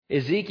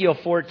Ezekiel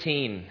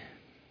 14.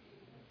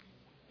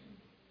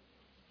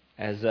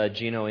 As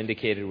Gino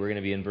indicated, we're going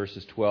to be in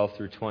verses 12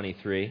 through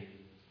 23.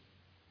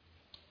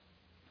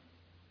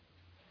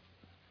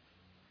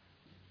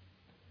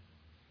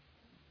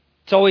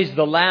 It's always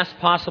the last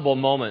possible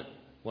moment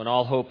when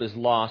all hope is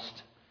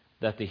lost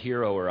that the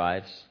hero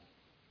arrives.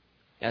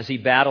 As he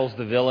battles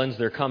the villains,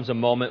 there comes a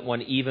moment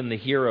when even the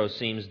hero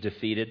seems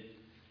defeated.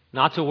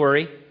 Not to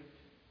worry.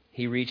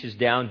 He reaches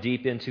down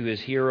deep into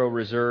his hero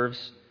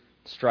reserves,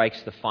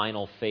 strikes the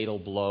final fatal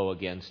blow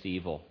against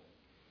evil.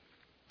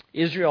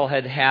 Israel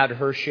had had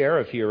her share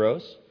of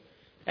heroes.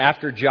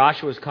 After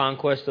Joshua's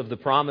conquest of the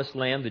Promised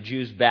Land, the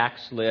Jews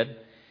backslid.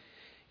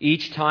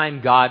 Each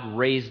time God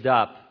raised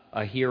up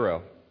a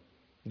hero.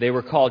 They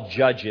were called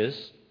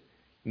judges,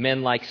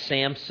 men like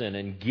Samson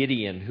and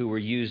Gideon, who were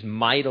used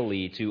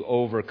mightily to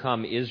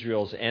overcome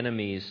Israel's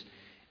enemies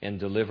and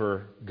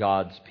deliver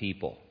God's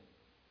people.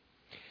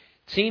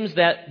 It seems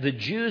that the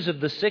Jews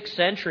of the 6th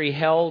century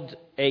held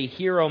a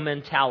hero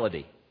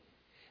mentality.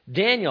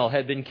 Daniel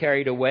had been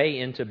carried away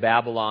into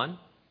Babylon.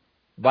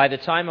 By the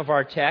time of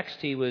our text,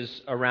 he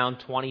was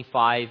around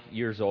 25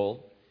 years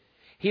old.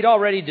 He'd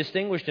already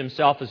distinguished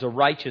himself as a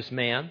righteous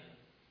man.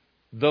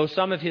 Though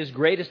some of his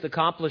greatest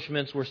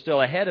accomplishments were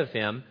still ahead of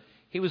him,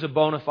 he was a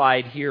bona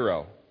fide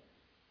hero.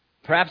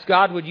 Perhaps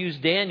God would use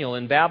Daniel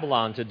in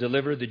Babylon to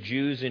deliver the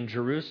Jews in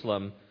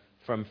Jerusalem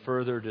from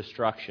further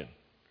destruction.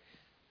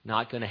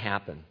 Not going to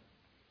happen.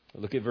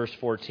 Look at verse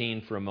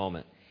 14 for a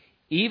moment.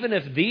 Even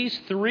if these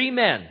three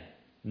men,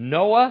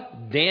 Noah,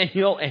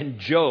 Daniel, and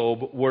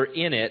Job, were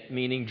in it,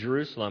 meaning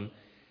Jerusalem,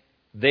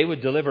 they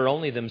would deliver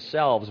only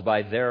themselves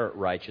by their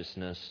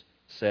righteousness,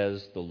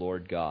 says the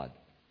Lord God.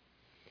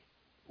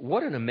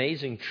 What an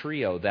amazing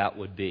trio that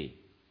would be.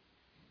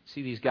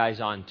 See these guys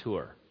on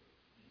tour.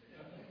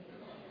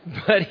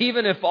 But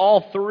even if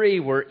all three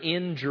were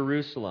in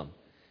Jerusalem,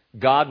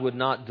 God would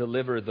not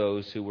deliver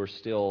those who were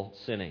still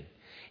sinning.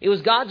 It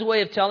was God's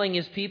way of telling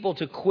His people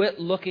to quit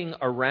looking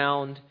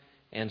around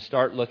and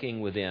start looking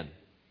within.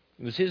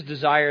 It was His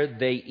desire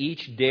they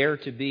each dare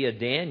to be a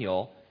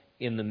Daniel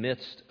in the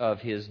midst of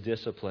His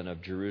discipline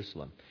of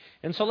Jerusalem.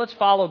 And so let's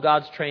follow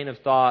God's train of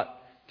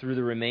thought through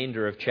the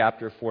remainder of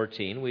chapter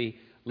 14. We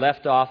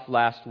left off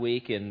last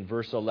week in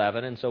verse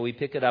 11, and so we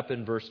pick it up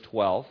in verse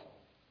 12.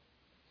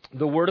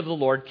 The word of the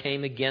Lord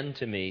came again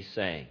to me,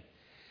 saying,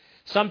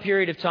 some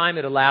period of time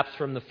had elapsed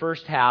from the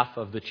first half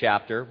of the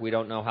chapter. We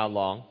don't know how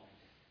long.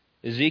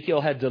 Ezekiel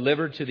had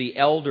delivered to the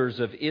elders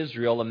of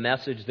Israel a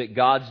message that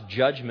God's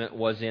judgment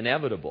was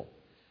inevitable.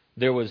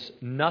 There was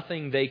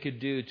nothing they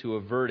could do to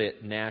avert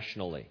it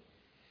nationally,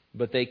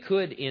 but they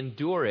could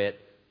endure it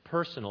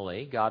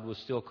personally. God was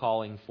still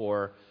calling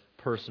for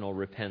personal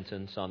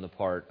repentance on the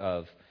part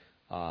of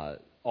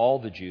all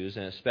the Jews,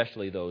 and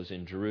especially those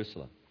in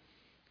Jerusalem.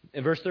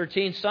 In verse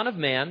 13, Son of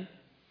man,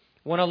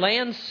 when a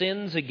land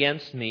sins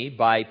against me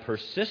by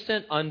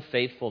persistent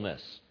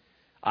unfaithfulness,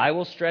 I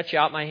will stretch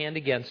out my hand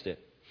against it.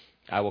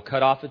 I will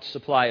cut off its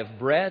supply of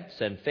bread,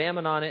 send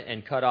famine on it,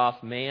 and cut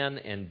off man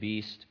and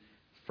beast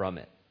from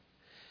it.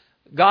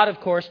 God, of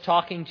course,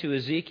 talking to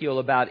Ezekiel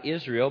about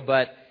Israel,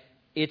 but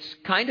it's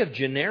kind of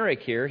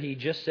generic here. He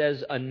just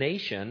says a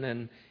nation,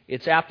 and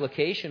its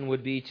application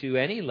would be to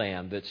any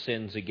land that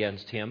sins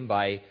against him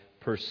by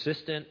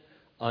persistent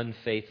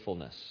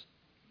unfaithfulness.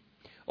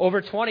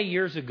 Over 20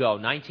 years ago,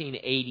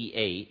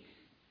 1988,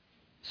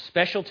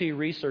 Specialty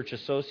Research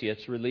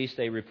Associates released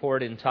a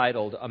report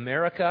entitled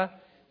America,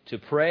 to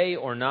Pray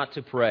or Not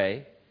to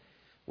Pray,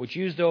 which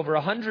used over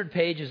 100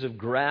 pages of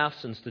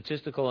graphs and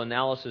statistical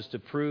analysis to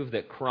prove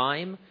that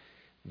crime,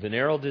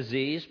 venereal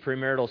disease,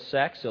 premarital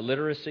sex,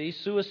 illiteracy,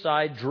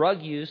 suicide,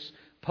 drug use,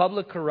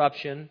 public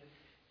corruption,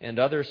 and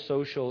other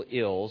social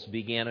ills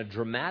began a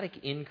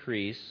dramatic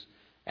increase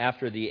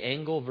after the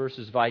Engel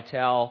versus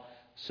Vitale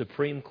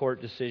Supreme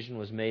Court decision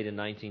was made in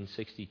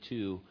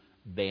 1962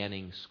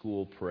 banning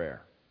school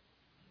prayer.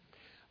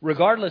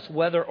 Regardless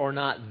whether or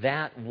not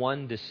that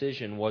one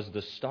decision was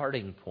the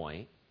starting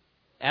point,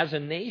 as a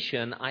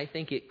nation, I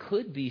think it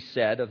could be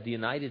said of the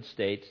United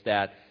States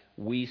that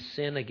we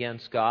sin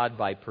against God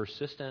by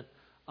persistent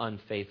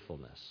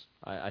unfaithfulness.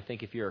 I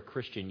think if you're a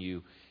Christian,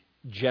 you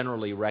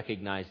generally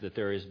recognize that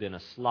there has been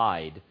a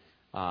slide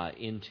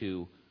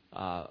into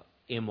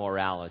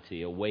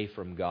immorality, away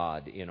from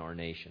God in our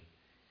nation.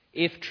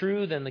 If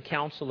true, then the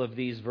counsel of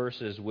these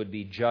verses would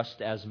be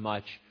just as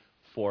much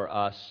for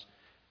us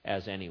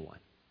as anyone.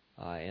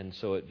 And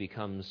so it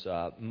becomes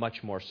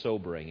much more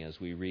sobering as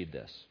we read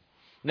this.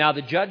 Now,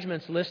 the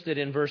judgments listed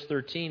in verse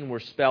 13 were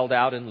spelled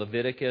out in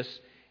Leviticus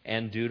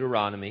and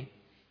Deuteronomy.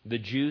 The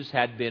Jews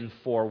had been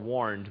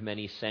forewarned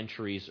many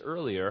centuries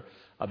earlier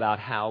about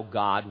how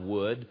God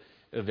would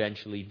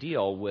eventually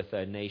deal with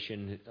a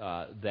nation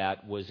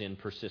that was in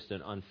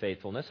persistent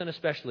unfaithfulness, and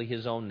especially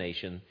His own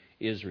nation,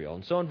 Israel.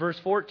 And so in verse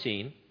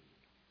 14,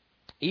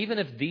 even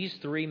if these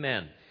three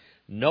men,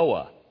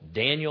 Noah,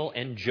 Daniel,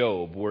 and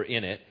Job, were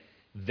in it,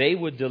 they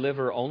would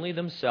deliver only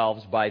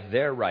themselves by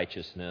their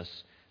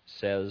righteousness,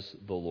 says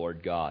the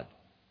Lord God.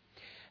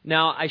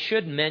 Now, I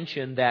should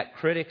mention that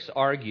critics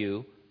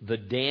argue the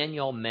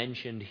Daniel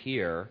mentioned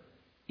here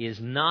is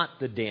not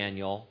the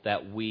Daniel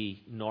that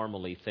we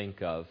normally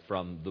think of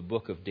from the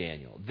book of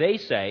Daniel. They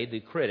say, the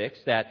critics,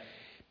 that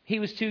he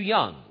was too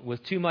young,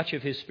 with too much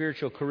of his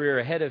spiritual career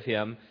ahead of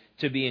him,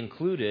 to be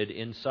included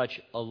in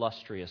such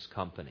illustrious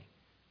company.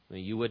 I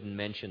mean, you wouldn't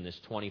mention this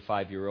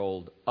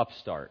 25-year-old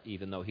upstart,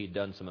 even though he'd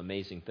done some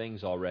amazing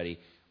things already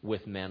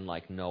with men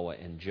like Noah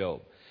and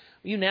Job.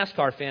 You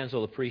NASCAR fans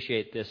will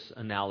appreciate this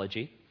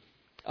analogy.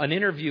 An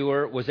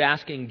interviewer was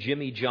asking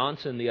Jimmy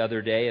Johnson the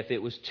other day if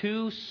it was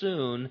too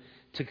soon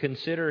to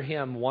consider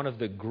him one of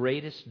the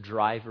greatest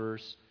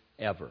drivers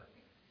ever.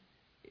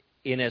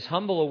 In as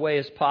humble a way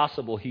as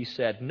possible, he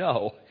said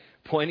no,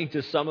 pointing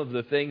to some of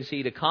the things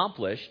he'd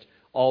accomplished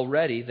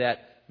already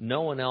that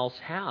no one else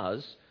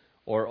has,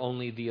 or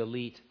only the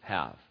elite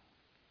have.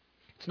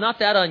 It's not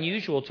that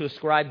unusual to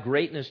ascribe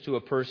greatness to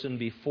a person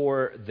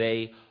before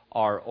they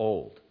are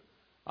old.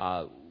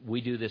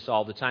 We do this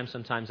all the time.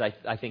 Sometimes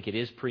I think it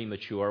is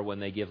premature when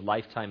they give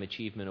lifetime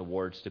achievement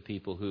awards to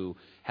people who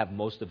have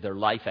most of their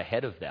life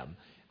ahead of them,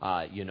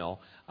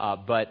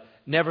 But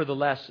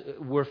nevertheless,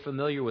 we're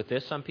familiar with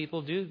this. Some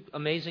people do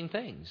amazing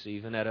things,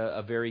 even at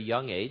a very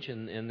young age,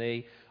 and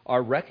they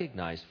are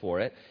recognized for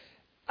it.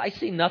 I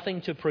see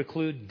nothing to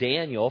preclude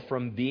Daniel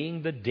from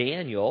being the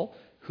Daniel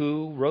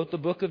who wrote the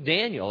book of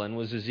Daniel and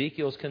was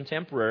Ezekiel's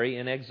contemporary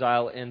in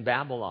exile in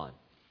Babylon.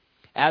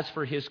 As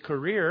for his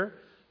career,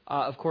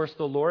 of course,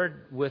 the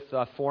Lord, with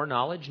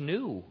foreknowledge,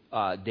 knew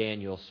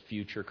Daniel's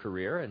future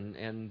career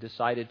and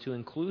decided to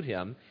include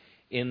him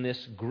in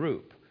this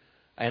group.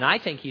 And I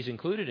think he's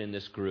included in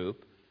this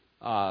group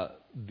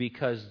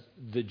because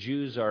the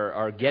Jews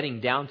are getting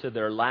down to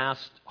their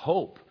last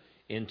hope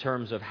in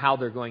terms of how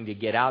they're going to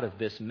get out of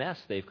this mess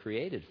they've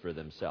created for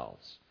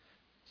themselves.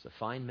 It's a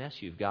fine mess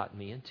you've gotten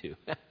me into.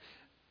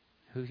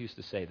 Who used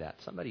to say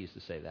that? Somebody used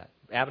to say that.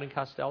 Abbott and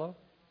Costello?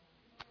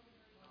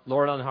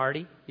 Laurel and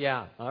Hardy?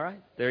 Yeah, all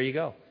right. There you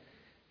go.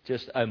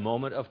 Just a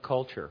moment of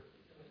culture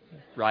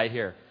right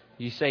here.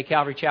 You say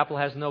Calvary Chapel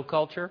has no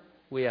culture?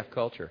 We have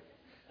culture.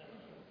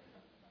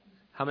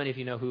 How many of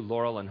you know who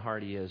Laurel and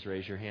Hardy is?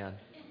 Raise your hand.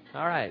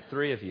 All right,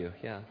 3 of you,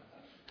 yeah.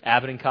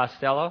 Abbott and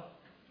Costello?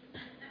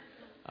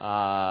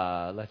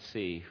 Let's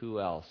see, who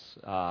else?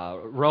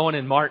 Rowan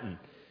and Martin.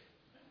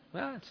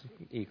 Well, it's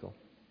equal.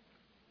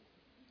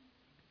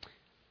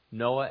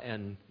 Noah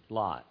and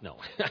Lot. No.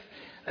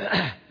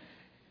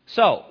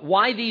 So,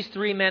 why these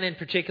 3 men in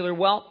particular?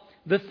 Well,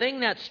 the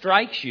thing that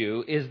strikes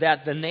you is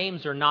that the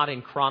names are not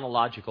in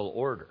chronological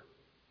order.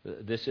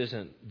 This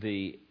isn't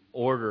the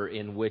order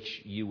in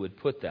which you would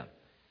put them.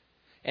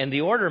 And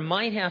the order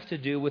might have to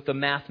do with the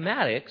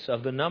mathematics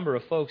of the number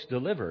of folks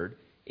delivered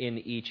in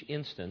each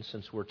instance,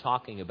 since we're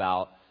talking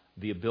about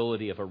the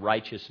ability of a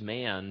righteous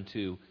man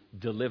to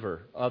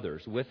deliver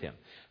others with him.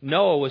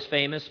 Noah was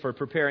famous for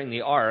preparing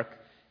the ark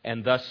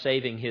and thus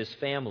saving his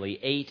family,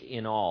 8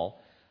 in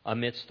all,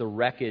 amidst the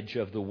wreckage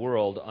of the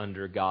world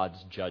under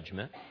God's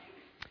judgment.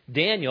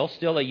 Daniel,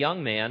 still a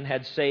young man,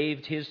 had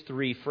saved his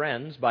 3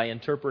 friends by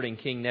interpreting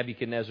King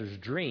Nebuchadnezzar's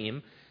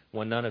dream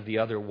when none of the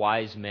other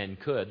wise men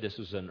could. This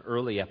was an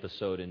early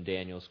episode in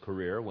Daniel's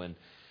career when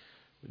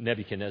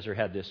Nebuchadnezzar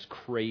had this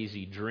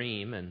crazy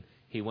dream, and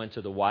he went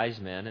to the wise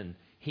men, and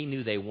he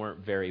knew they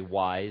weren't very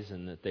wise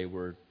and that they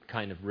were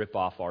kind of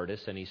rip-off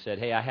artists, and he said,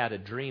 "Hey, I had a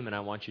dream, and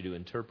I want you to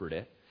interpret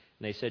it."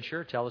 And they said,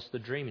 "Sure, tell us the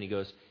dream." And he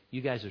goes,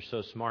 "You guys are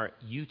so smart.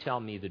 You tell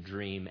me the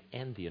dream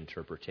and the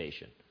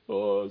interpretation."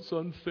 "Oh, it's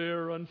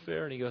unfair. And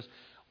he goes,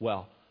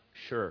 "Well,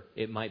 sure,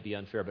 it might be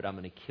unfair, but I'm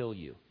going to kill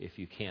you if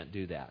you can't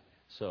do that.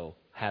 So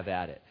have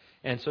at it."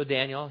 And so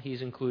Daniel,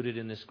 he's included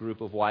in this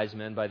group of wise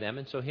men by them.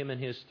 And so him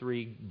and his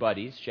 3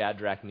 buddies,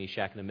 Shadrach,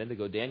 Meshach, and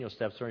Abednego, Daniel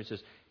steps forward and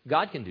says,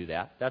 "God can do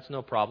that. That's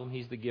no problem.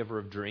 He's the giver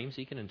of dreams.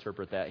 He can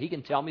interpret that. He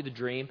can tell me the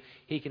dream.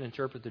 He can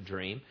interpret the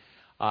dream."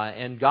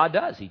 And God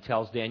does. He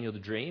tells Daniel the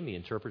dream. He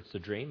interprets the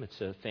dream. It's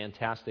a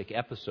fantastic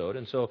episode.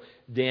 And so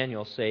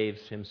Daniel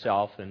saves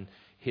himself and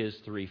his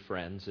 3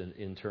 friends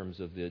in terms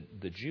of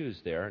the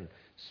Jews there, and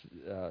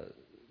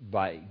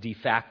by de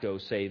facto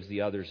saves the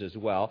others as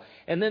well.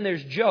 And then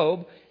there's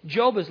Job.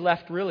 Job is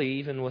left really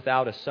even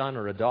without a son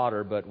or a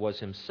daughter, but was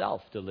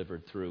himself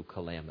delivered through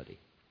calamity.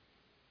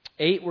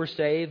 8 were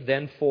saved,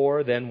 then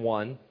 4, then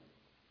 1.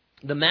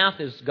 The math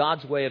is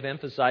God's way of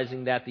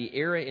emphasizing that the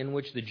era in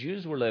which the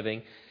Jews were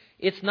living,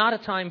 it's not a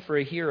time for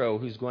a hero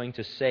who's going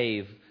to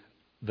save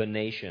the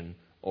nation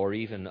or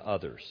even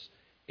others.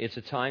 It's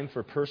a time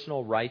for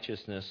personal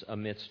righteousness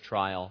amidst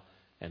trial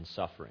and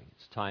suffering.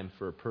 It's time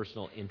for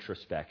personal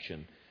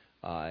introspection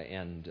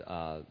and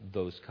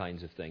those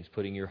kinds of things,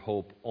 putting your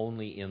hope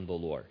only in the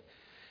Lord.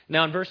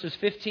 Now, in verses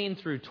 15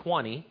 through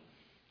 20,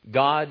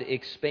 God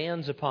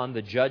expands upon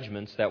the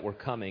judgments that were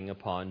coming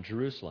upon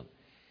Jerusalem.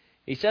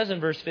 He says in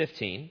verse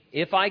 15,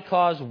 "If I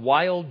cause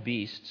wild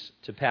beasts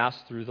to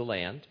pass through the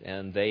land,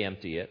 and they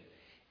empty it,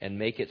 and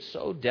make it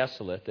so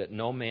desolate that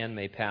no man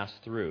may pass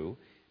through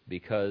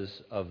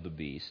because of the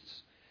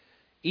beasts,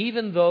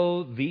 even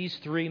though these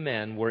 3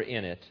 men were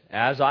in it,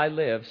 as I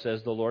live,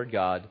 says the Lord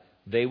God,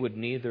 they would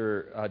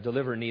neither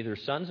deliver neither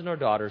sons nor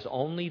daughters,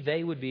 only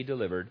they would be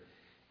delivered,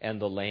 and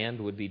the land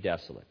would be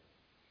desolate.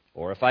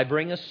 Or if I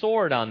bring a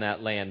sword on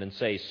that land and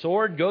say,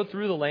 sword, go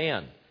through the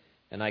land,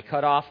 and I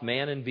cut off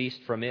man and beast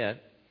from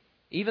it,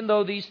 even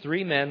though these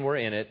 3 men were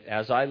in it,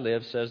 as I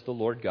live, says the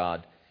Lord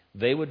God,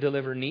 they would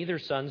deliver neither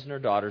sons nor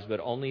daughters, but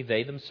only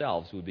they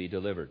themselves would be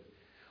delivered.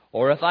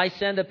 Or if I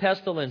send a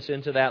pestilence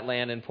into that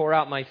land and pour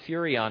out my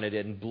fury on it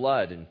in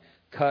blood and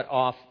cut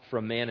off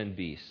from man and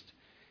beast,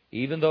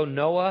 even though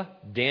Noah,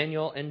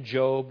 Daniel, and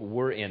Job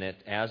were in it,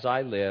 as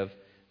I live,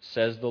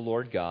 says the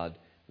Lord God,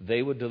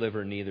 they would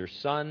deliver neither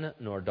son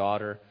nor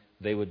daughter.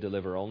 They would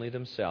deliver only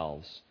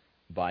themselves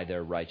by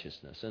their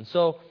righteousness. And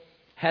so,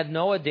 had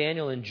Noah,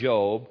 Daniel, and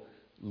Job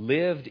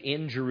lived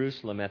in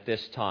Jerusalem at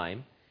this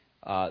time,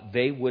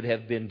 they would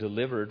have been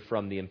delivered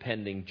from the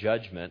impending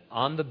judgment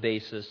on the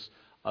basis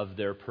of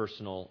their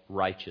personal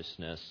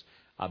righteousness.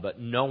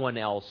 But no one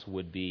else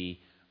would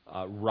be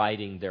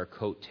riding their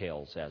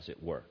coattails, as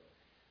it were.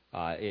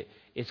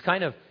 It's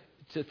kind of,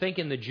 to think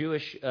in the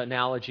Jewish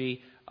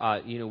analogy,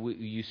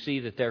 you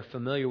see that they're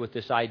familiar with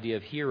this idea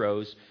of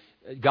heroes.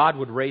 God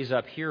would raise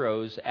up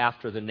heroes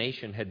after the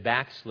nation had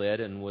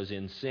backslid and was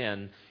in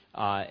sin,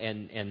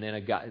 and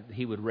then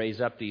He would raise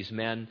up these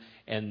men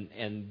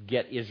and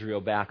get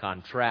Israel back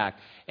on track.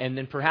 And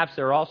then perhaps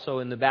they're also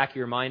in the back of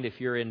your mind, if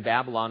you're in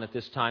Babylon at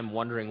this time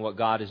wondering what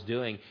God is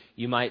doing,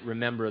 you might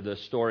remember the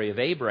story of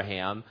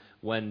Abraham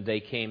when they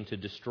came to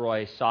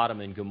destroy Sodom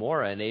and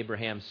Gomorrah, and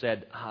Abraham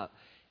said,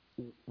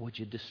 would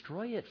you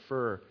destroy it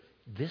for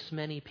this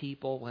many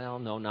people? Well,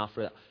 no, not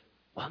for that.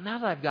 Well, now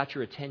that I've got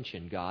your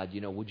attention, God,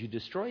 would you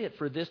destroy it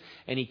for this?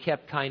 And he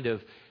kept kind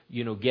of,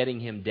 getting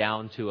him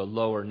down to a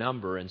lower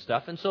number and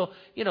stuff. And so,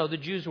 the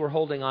Jews were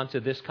holding on to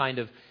this kind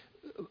of,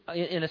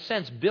 in a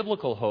sense,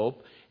 biblical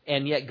hope.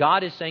 And yet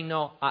God is saying,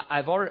 no,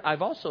 I've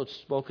also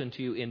spoken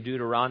to you in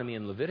Deuteronomy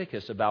and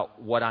Leviticus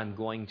about what I'm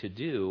going to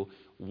do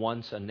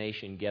once a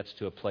nation gets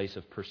to a place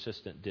of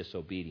persistent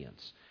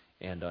disobedience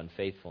and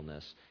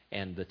unfaithfulness.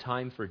 And the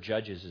time for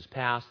judges is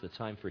past. The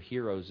time for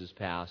heroes is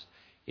past.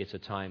 It's a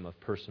time of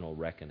personal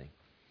reckoning.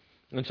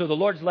 And so the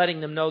Lord's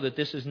letting them know that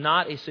this is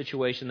not a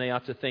situation they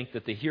ought to think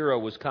that the hero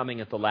was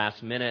coming at the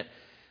last minute.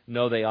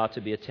 No, they ought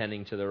to be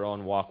attending to their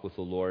own walk with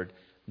the Lord.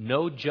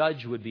 No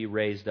judge would be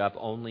raised up,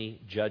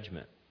 only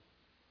judgment.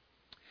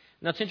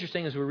 Now it's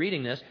interesting as we're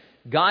reading this,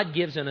 God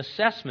gives an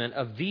assessment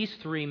of these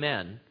 3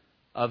 men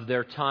of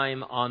their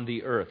time on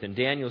the earth. In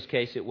Daniel's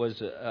case, it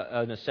was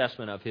an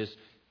assessment of his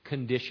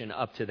condition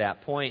up to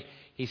that point.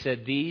 He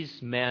said,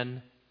 these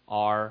men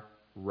are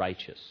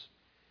righteous.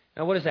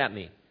 Now, what does that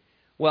mean?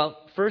 Well,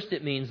 first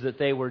it means that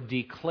they were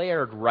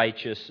declared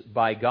righteous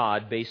by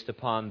God based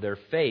upon their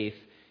faith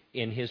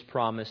in His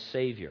promised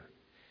Savior.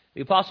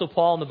 The Apostle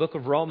Paul in the book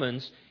of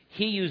Romans,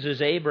 he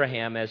uses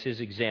Abraham as his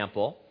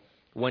example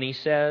when he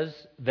says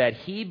that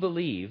he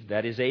believed,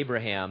 that is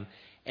Abraham,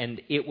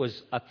 and it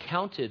was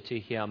accounted to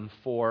him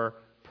for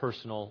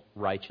personal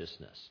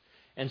righteousness.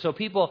 And so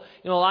people,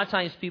 a lot of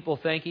times people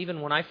think,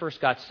 even when I first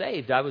got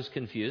saved, I was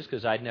confused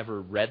because I'd never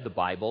read the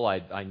Bible.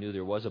 I knew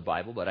there was a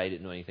Bible, but I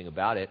didn't know anything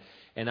about it.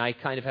 And I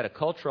kind of had a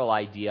cultural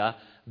idea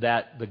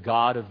that the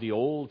God of the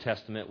Old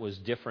Testament was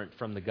different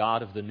from the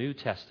God of the New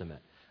Testament.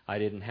 I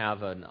didn't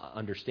have an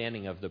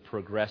understanding of the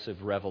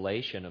progressive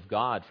revelation of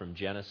God from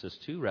Genesis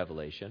to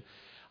Revelation.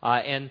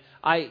 And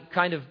I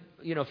kind of,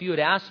 if you had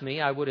asked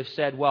me, I would have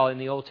said, well, in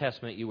the Old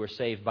Testament you were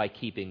saved by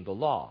keeping the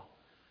law.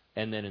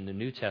 And then in the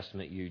New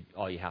Testament,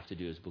 all you have to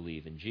do is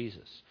believe in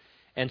Jesus.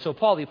 And so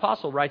Paul the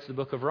Apostle writes the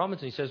book of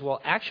Romans and he says, well,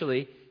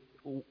 actually,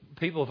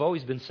 people have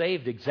always been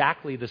saved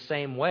exactly the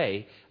same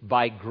way,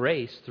 by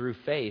grace through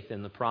faith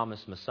in the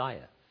promised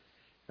Messiah.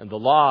 And the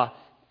law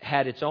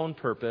had its own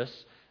purpose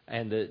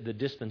and the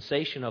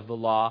dispensation of the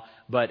law,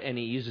 and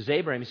he uses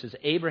Abraham. He says,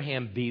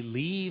 Abraham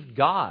believed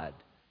God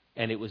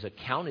and it was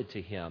accounted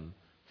to him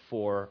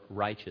for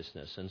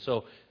righteousness. And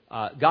so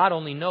God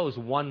only knows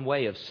one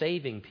way of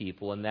saving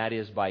people, and that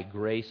is by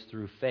grace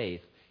through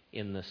faith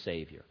in the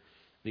Savior.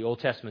 The Old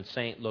Testament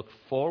saint looked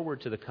forward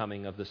to the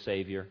coming of the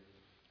Savior.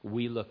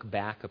 We look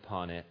back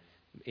upon it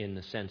in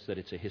the sense that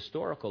it's a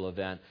historical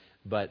event,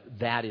 but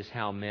that is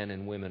how men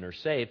and women are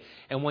saved.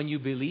 And when you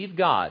believe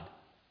God,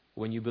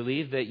 when you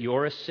believe that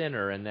you're a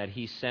sinner and that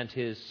He sent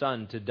His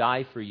Son to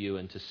die for you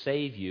and to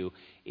save you,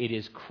 it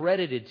is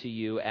credited to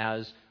you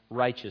as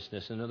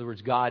righteousness. In other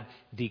words, God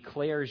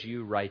declares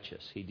you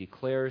righteous. He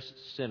declares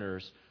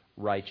sinners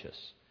righteous.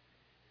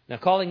 Now,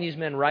 calling these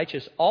men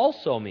righteous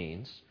also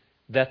means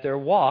that their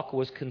walk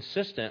was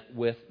consistent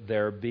with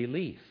their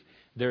belief.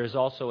 There is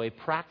also a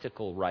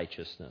practical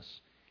righteousness.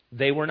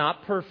 They were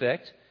not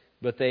perfect,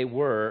 but they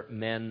were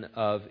men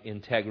of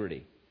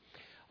integrity.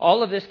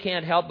 All of this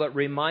can't help but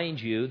remind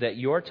you that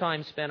your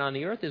time spent on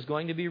the earth is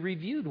going to be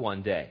reviewed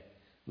one day.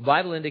 The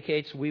Bible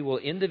indicates we will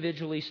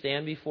individually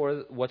stand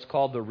before what's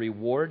called the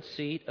reward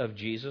seat of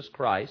Jesus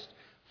Christ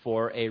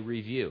for a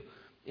review.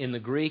 In the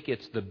Greek,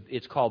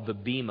 it's called the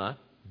bema,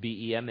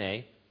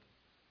 B-E-M-A.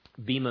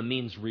 Bema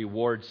means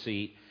reward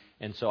seat,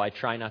 and so I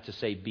try not to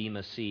say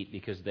bema seat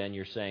because then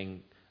you're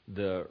saying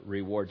the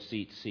reward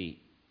seat.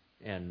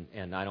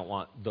 And I don't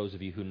want those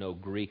of you who know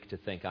Greek to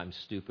think I'm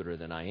stupider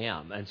than I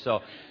am. And so,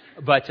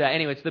 but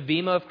anyway, it's the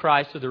bema of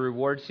Christ, or the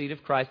reward seat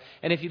of Christ.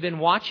 And if you've been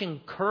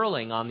watching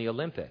curling on the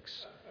Olympics,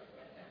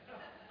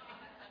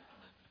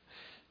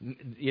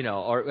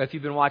 or if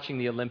you've been watching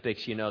the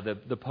Olympics,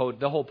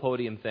 the whole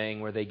podium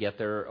thing where they get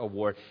their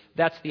award.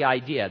 That's the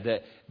idea,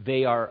 that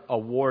they are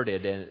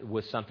awarded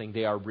with something.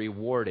 They are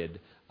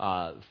rewarded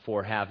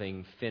for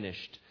having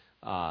finished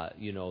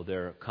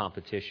their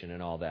competition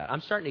and all that.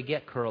 I'm starting to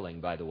get curling,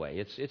 by the way.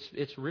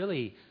 It's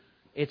really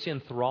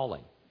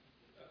enthralling.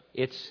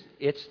 It's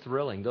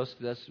thrilling.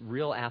 That's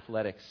real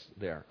athletics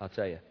there, I'll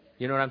tell you.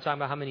 You know what I'm talking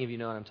about? How many of you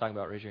know what I'm talking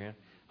about? Raise your hand.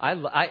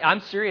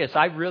 I'm serious.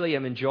 I really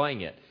am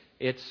enjoying it.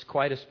 It's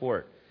quite a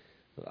sport.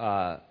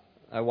 I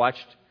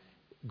watched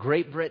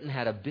Great Britain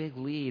had a big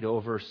lead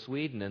over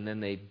Sweden, and then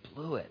they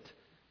blew it.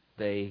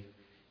 They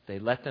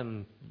let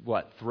them,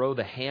 throw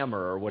the hammer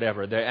or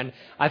whatever. And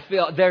I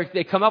feel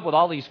they come up with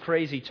all these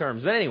crazy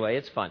terms. But anyway,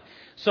 it's fun.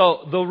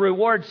 So the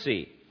reward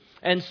seat.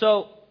 And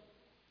so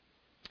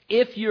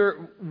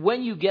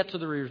when you get to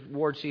the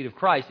reward seat of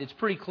Christ, it's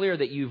pretty clear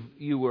that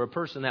you were a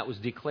person that was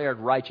declared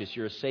righteous.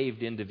 You're a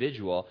saved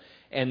individual.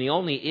 And the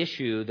only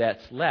issue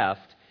that's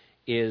left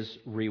is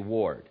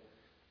reward.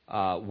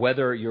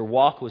 Whether your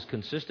walk was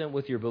consistent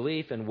with your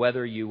belief and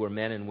whether you were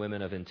men and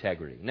women of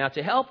integrity. Now,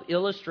 to help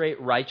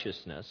illustrate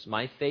righteousness,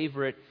 my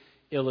favorite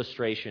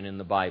illustration in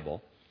the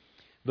Bible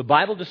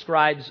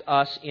describes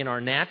us in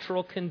our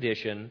natural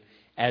condition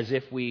as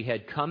if we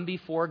had come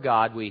before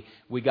God. We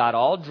got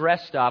all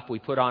dressed up. We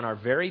put on our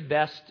very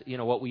best,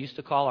 what we used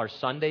to call our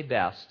Sunday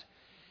best,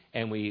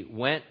 and we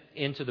went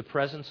into the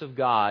presence of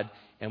God.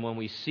 And when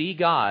we see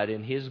God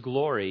in His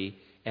glory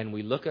and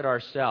we look at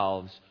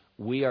ourselves,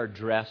 we are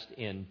dressed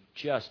in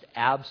just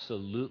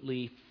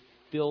absolutely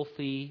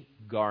filthy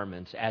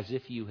garments, as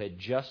if you had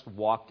just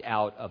walked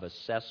out of a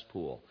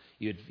cesspool.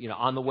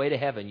 On the way to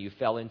heaven, you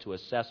fell into a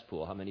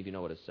cesspool. How many of you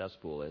know what a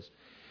cesspool is?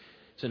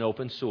 It's an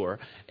open sewer,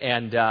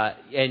 and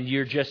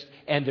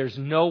there's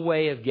no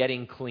way of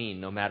getting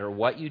clean, no matter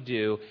what you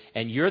do.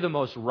 And you're the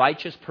most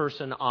righteous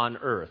person on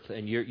earth,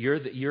 and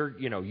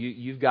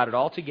you've got it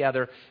all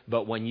together.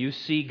 But when you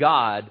see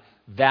God,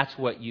 that's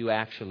what you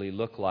actually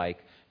look like,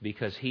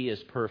 because He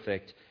is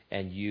perfect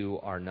and you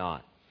are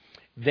not.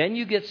 Then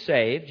you get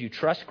saved, you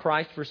trust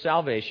Christ for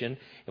salvation,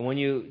 and when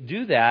you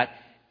do that,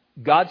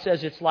 God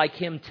says it's like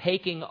Him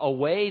taking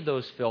away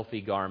those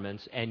filthy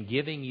garments and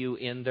giving you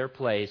in their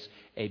place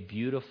a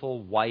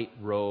beautiful white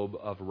robe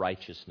of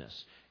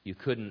righteousness. You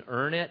couldn't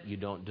earn it, you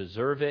don't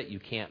deserve it, you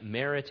can't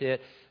merit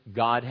it.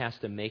 God has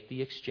to make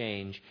the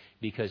exchange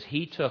because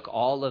He took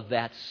all of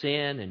that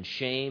sin and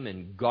shame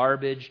and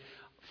garbage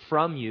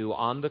from you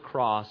on the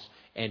cross,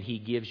 and He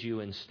gives you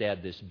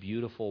instead this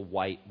beautiful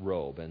white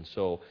robe. And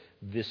so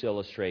this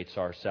illustrates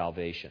our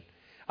salvation.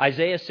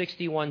 Isaiah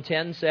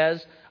 61:10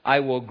 says,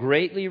 I will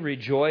greatly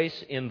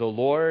rejoice in the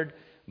Lord.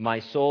 My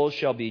soul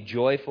shall be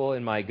joyful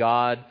in my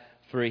God,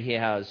 for He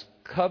has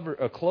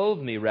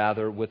clothed me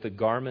with the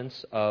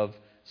garments of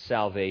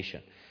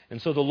salvation.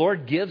 And so the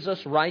Lord gives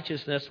us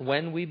righteousness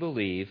when we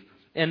believe,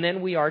 and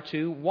then we are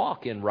to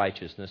walk in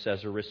righteousness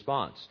as a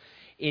response.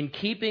 In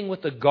keeping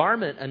with the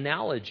garment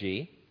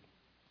analogy,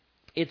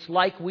 it's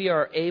like we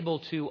are able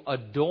to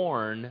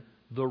adorn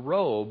the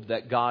robe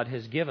that God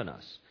has given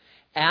us.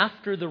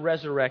 After the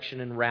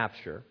resurrection and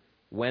rapture,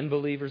 when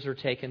believers are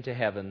taken to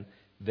heaven,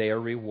 they are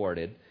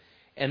rewarded.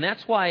 And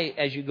that's why,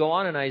 as you go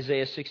on in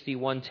Isaiah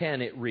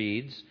 61:10, it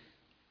reads,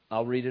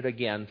 I'll read it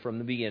again from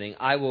the beginning.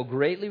 I will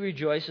greatly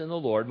rejoice in the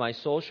Lord. My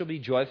soul shall be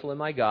joyful in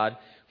my God,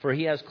 for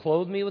He has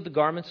clothed me with the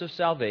garments of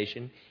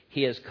salvation.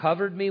 He has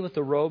covered me with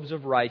the robes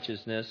of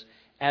righteousness,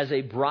 as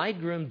a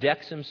bridegroom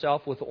decks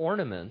himself with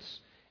ornaments,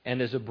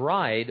 and as a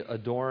bride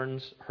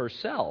adorns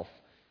herself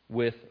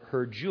with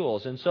her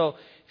jewels. And so,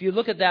 if you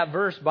look at that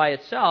verse by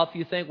itself,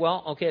 you think,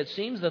 well, okay, it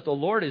seems that the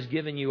Lord has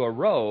given you a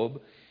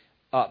robe,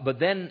 but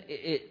then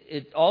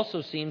it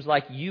also seems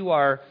like you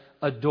are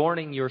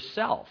adorning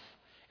yourself.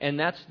 And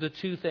that's the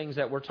two things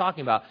that we're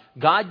talking about.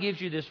 God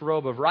gives you this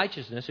robe of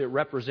righteousness. It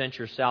represents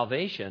your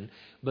salvation.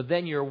 But then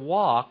in your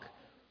walk,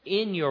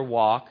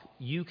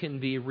 you can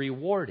be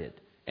rewarded.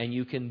 And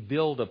you can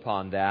build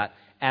upon that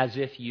as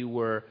if you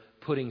were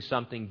putting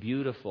something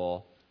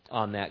beautiful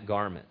on that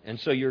garment. And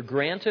so you're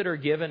granted or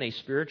given a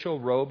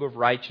spiritual robe of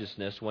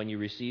righteousness when you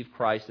receive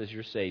Christ as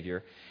your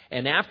Savior.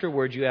 And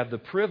afterwards, you have the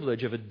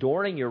privilege of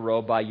adorning your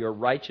robe by your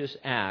righteous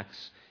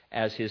acts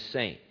as His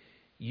saint.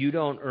 You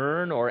don't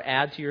earn or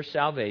add to your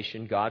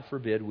salvation. God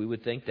forbid we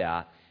would think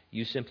that.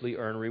 You simply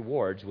earn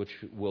rewards which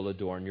will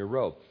adorn your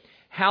robe.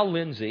 Hal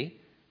Lindsey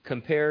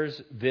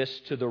compares this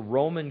to the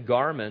Roman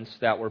garments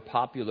that were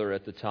popular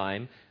at the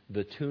time,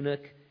 the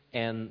tunic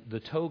and the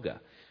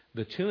toga.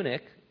 The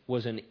tunic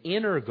was an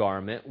inner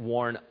garment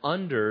worn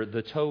under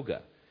the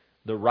toga.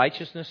 The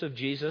righteousness of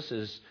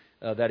Jesus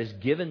that is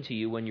given to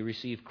you when you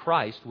receive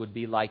Christ would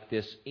be like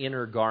this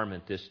inner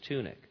garment, this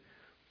tunic.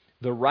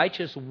 The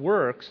righteous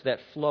works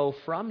that flow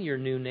from your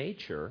new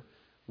nature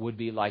would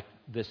be like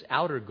this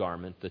outer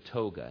garment, the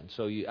toga. And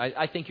so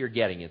I think you're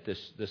getting it,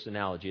 this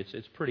analogy.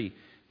 It's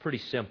pretty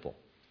simple.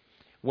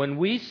 When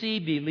we see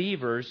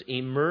believers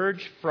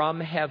emerge from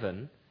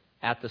heaven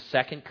at the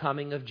second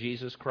coming of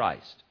Jesus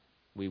Christ,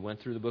 we went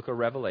through the book of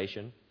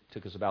Revelation. It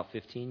took us about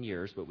 15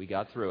 years, but we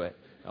got through it.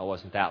 It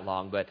wasn't that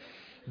long. But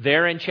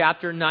there in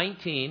chapter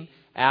 19,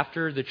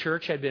 after the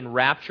church had been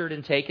raptured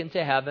and taken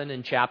to heaven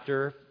in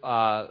chapter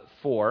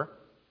 4,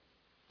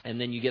 and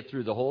then you get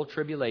through the whole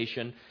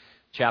tribulation,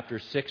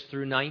 chapters 6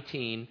 through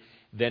 19,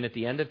 then at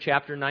the end of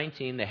chapter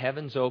 19, the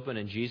heavens open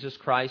and Jesus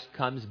Christ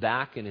comes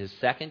back in His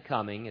second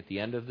coming at the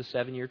end of the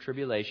 7-year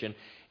tribulation,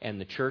 and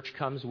the church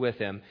comes with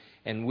Him.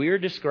 And we're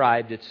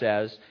described, it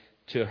says,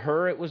 to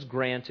her it was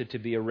granted to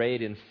be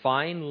arrayed in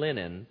fine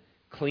linen,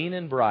 clean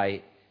and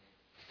bright,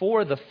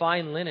 for the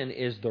fine linen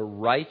is the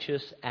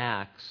righteous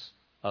acts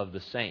of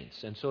the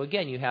saints. And so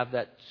again, you have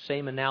that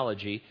same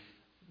analogy,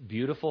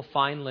 beautiful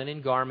fine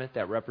linen garment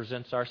that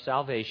represents our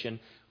salvation,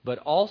 but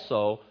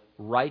also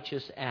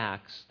righteous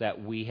acts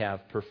that we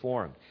have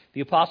performed.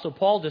 The Apostle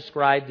Paul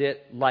described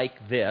it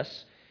like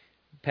this,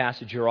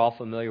 passage you're all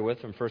familiar with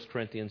from 1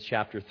 Corinthians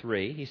chapter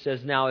 3. He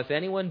says, "Now if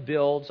anyone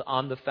builds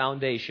on the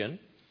foundation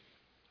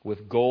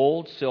with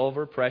gold,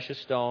 silver, precious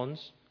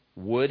stones,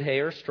 wood, hay,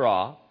 or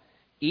straw,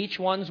 each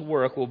one's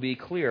work will be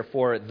clear,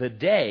 for the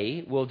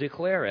day will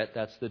declare it."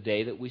 That's the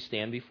day that we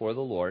stand before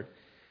the Lord.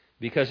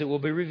 "Because it will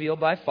be revealed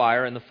by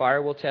fire, and the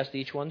fire will test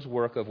each one's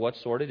work of what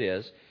sort it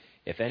is.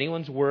 If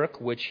anyone's work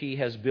which he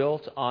has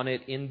built on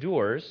it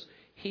endures,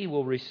 he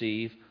will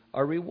receive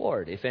a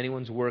reward. If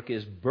anyone's work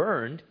is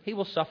burned, he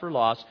will suffer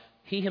loss.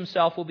 He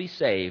himself will be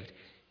saved,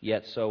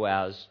 yet so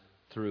as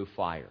through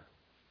fire."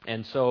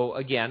 And so,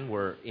 again,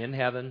 we're in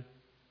heaven.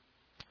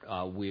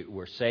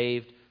 We're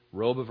saved,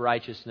 robe of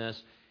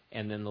righteousness,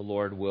 and then the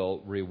Lord will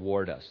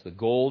reward us. The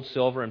gold,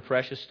 silver, and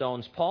precious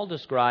stones Paul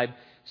described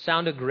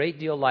sound a great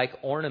deal like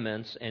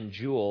ornaments and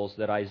jewels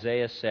that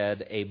Isaiah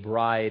said a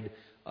bride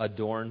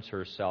adorns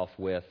herself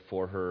with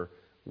for her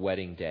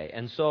wedding day.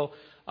 And so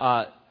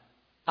I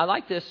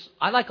like this.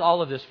 I like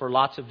all of this for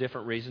lots of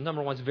different reasons.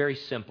 Number one, it's very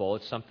simple.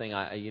 It's something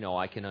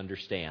I can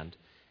understand,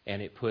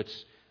 and it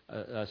puts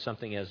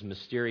something as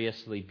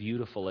mysteriously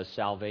beautiful as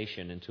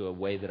salvation into a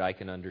way that I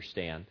can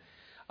understand.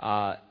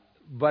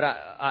 But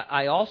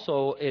I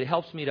also, it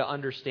helps me to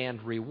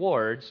understand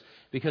rewards,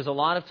 because a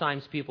lot of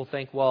times people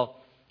think, well,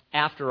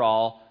 after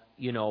all,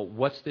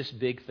 what's this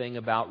big thing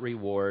about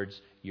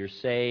rewards? You're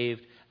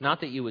saved.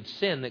 Not that you would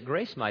sin, that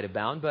grace might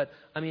abound, but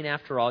I mean,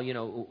 after all,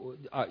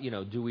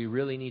 do we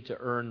really need to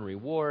earn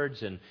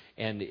rewards? And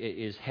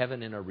is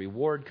heaven in a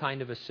reward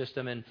kind of a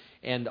system?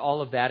 And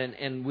all of that.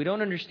 And we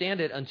don't understand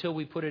it until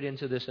we put it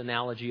into this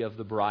analogy of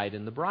the bride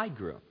and the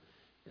bridegroom.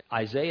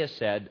 Isaiah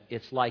said,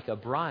 it's like a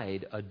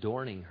bride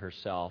adorning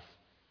herself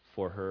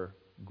for her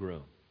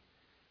groom.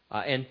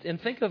 And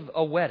think of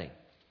a wedding.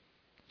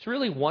 It's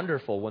really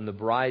wonderful when the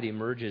bride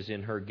emerges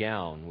in her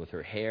gown with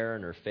her hair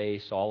and her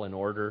face all in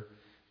order.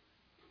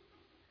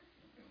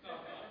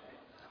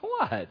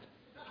 What?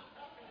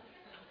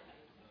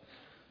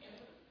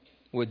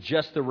 With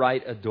just the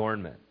right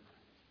adornment.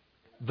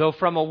 Though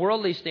from a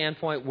worldly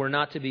standpoint, we're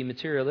not to be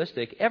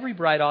materialistic, every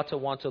bride ought to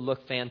want to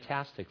look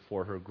fantastic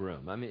for her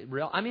groom. I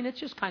mean, it's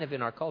just kind of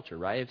in our culture,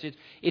 right?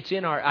 It's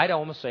in our, I'd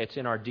almost say it's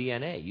in our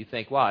DNA. You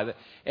think, wow,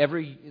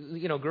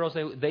 girls,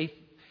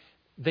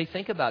 they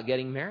think about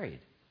getting married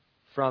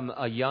from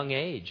a young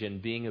age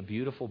and being a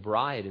beautiful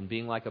bride and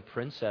being like a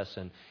princess,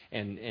 and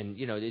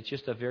it's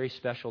just a very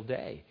special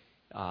day,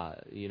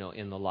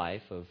 in the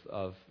life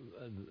of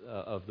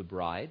the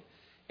bride,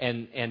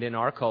 and in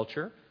our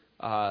culture,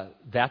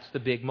 that's the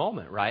big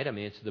moment, right? I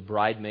mean, it's the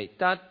bridesmaid,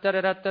 da da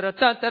da da da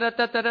da da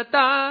da da da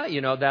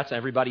da. That's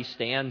everybody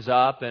stands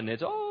up and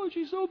it's, oh,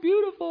 she's so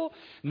beautiful.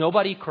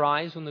 Nobody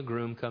cries when the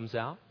groom comes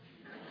out.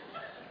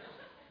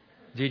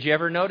 Did you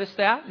ever notice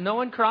that? No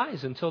one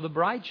cries until the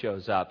bride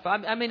shows up.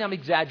 I mean, I'm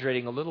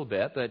exaggerating a little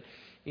bit, but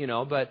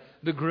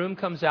the groom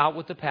comes out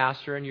with the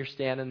pastor and you're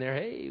standing there,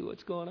 hey,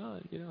 what's going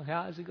on?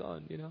 How's it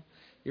going?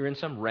 You're in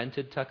some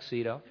rented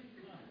tuxedo.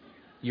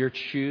 Your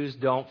shoes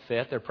don't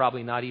fit. They're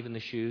probably not even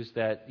the shoes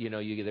that,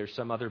 there's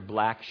some other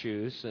black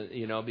shoes,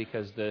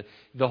 because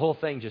the whole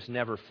thing just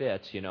never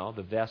fits,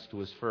 The vest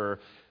was for,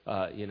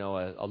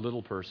 a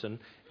little person.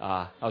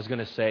 I was going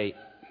to say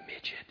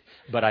midget,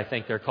 but I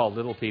think they're called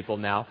little people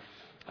now.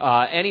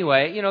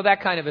 Anyway, that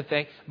kind of a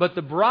thing. But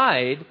the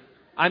bride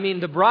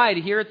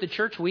here at the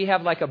church, we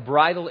have like a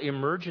bridal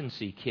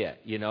emergency kit,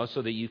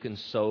 so that you can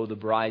sew the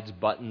bride's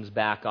buttons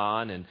back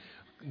on, and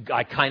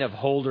I kind of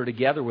hold her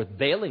together with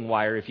baling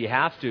wire if you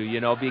have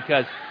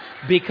to,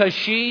 because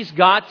she's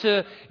got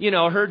to,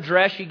 her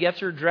dress, she gets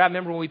her dress.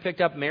 Remember when we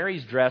picked up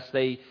Mary's dress,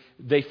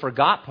 they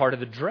forgot part of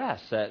the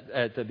dress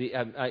at the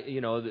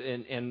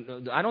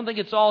and I don't think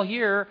it's all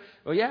here.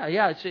 Well,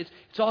 yeah,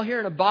 it's all here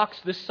in a box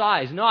this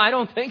size. No, I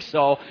don't think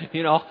so,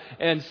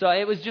 And so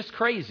it was just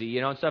crazy,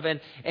 and stuff.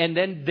 And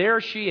then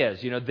there she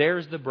is,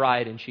 there's the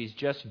bride, and she's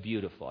just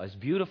beautiful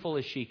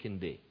as she can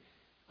be.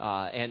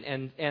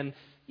 And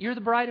you're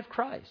the bride of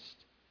Christ.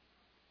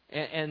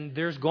 And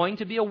there's going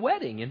to be a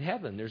wedding in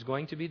heaven. There's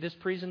going to be this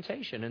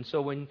presentation. And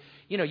so when,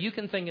 you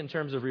can think in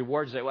terms of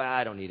rewards, say, well,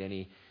 I don't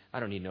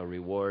need no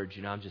rewards.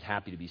 I'm just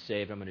happy to be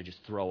saved. I'm going to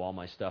just throw all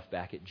my stuff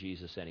back at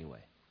Jesus anyway.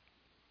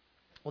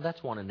 Well,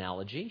 that's one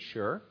analogy,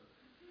 sure.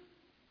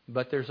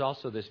 But there's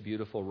also this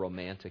beautiful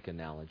romantic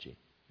analogy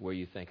where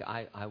you think,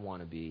 I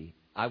want to be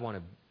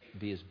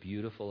as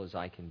beautiful as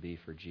I can be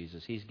for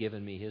Jesus. He's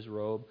given me His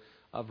robe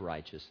of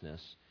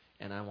righteousness,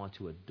 and I want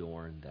to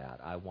adorn that.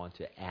 I want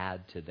to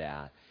add to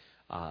that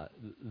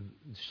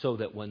so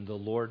that when the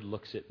Lord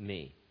looks at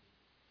me,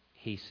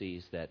 He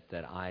sees that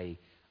I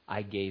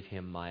gave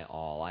Him my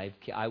all.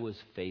 I was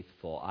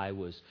faithful. I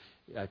was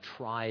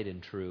tried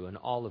and true, and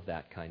all of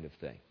that kind of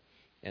thing.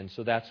 And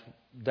so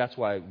that's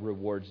why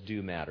rewards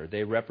do matter.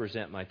 They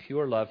represent my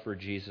pure love for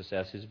Jesus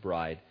as His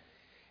bride.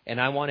 And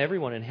I want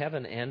everyone in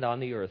heaven and on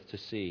the earth to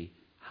see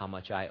how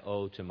much I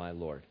owe to my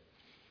Lord.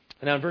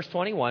 And now in verse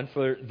 21,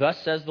 for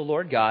thus says the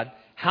Lord God,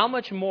 how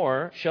much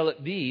more shall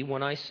it be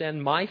when I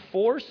send my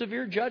 4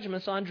 severe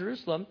judgments on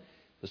Jerusalem,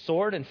 the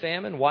sword and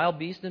famine, wild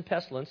beast and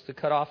pestilence, to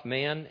cut off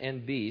man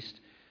and beast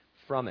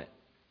from it.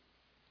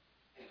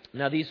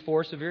 Now these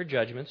 4 severe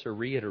judgments are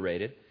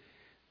reiterated.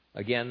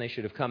 Again, they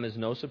should have come as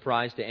no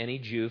surprise to any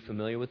Jew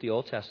familiar with the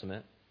Old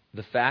Testament.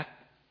 The fact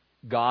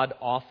God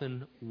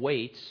often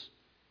waits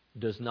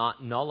does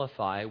not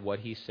nullify what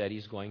He said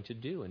He's going to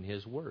do in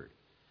His Word.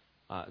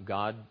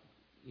 God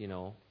is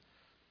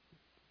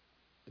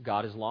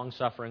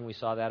long-suffering. We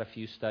saw that a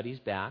few studies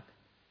back.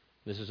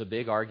 This is a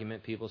big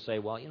argument. People say,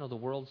 well, the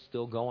world's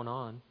still going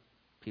on.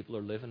 People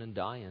are living and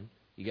dying.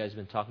 You guys have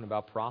been talking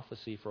about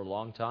prophecy for a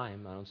long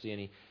time. I don't see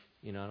any,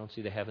 I don't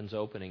see the heavens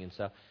opening and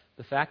stuff.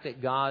 The fact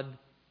that God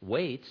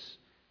waits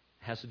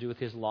has to do with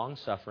His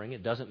long-suffering.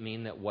 It doesn't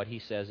mean that what He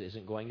says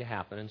isn't going to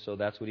happen. And so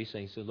that's what He's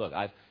saying. He said, look,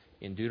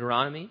 in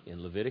Deuteronomy,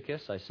 in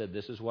Leviticus, I said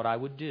this is what I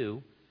would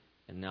do,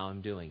 and now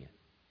I'm doing it.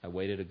 I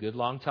waited a good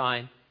long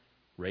time,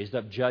 raised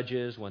up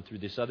judges, went through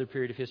this other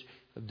period of history.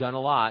 I've done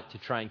a lot to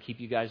try and keep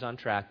you guys on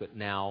track, but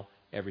now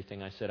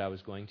everything I said I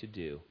was going to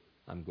do,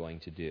 I'm going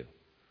to do.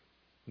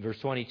 Verse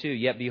 22,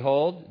 yet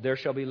behold, there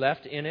shall be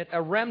left in it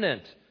a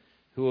remnant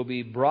who will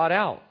be brought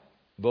out,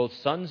 both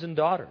sons and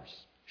daughters.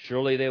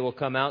 Surely they will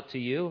come out to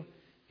you.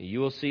 You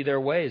will see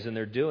their ways and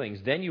their doings.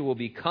 Then you will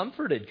be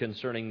comforted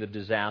concerning the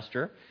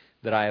disaster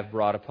that I have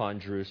brought upon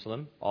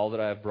Jerusalem, all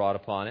that I have brought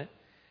upon it.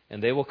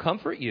 And they will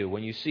comfort you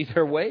when you see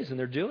their ways and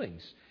their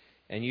doings.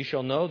 And you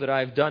shall know that I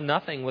have done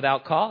nothing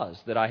without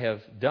cause, that I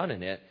have done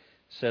in it,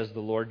 says the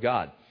Lord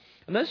God.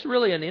 And that's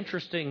really an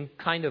interesting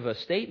kind of a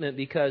statement,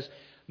 because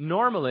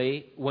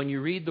normally when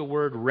you read the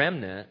word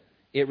remnant,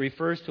 it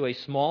refers to a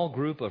small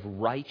group of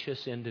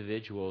righteous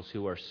individuals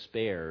who are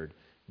spared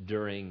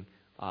during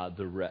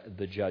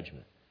the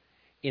judgment.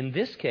 In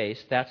this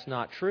case, that's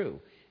not true.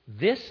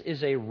 This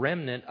is a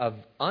remnant of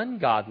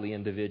ungodly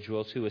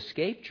individuals who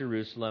escape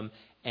Jerusalem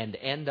and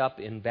end up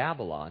in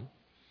Babylon.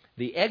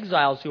 The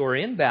exiles who are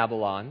in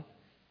Babylon,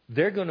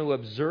 they're going to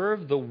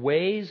observe the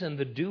ways and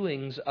the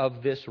doings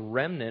of this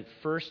remnant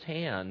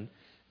firsthand.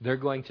 They're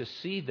going to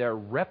see their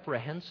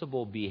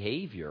reprehensible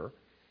behavior,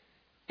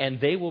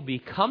 and they will be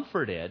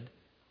comforted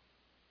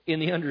in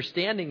the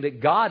understanding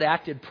that God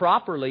acted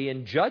properly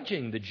in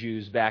judging the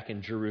Jews back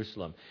in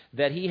Jerusalem,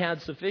 that He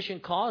had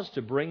sufficient cause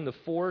to bring the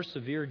 4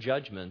 severe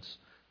judgments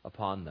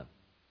upon them.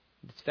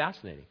 It's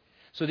fascinating.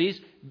 So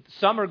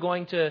some are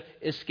going to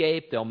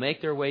escape. They'll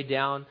make their way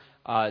down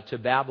to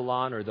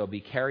Babylon, or they'll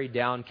be carried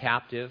down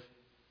captive.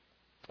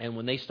 And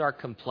when they start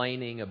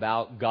complaining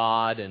about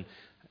God and,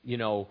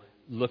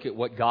 look at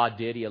what God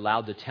did. He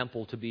allowed the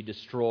temple to be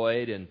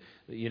destroyed, and,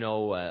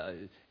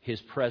 His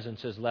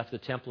presence has left the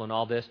temple and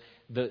all this.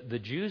 The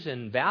Jews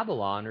in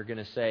Babylon are going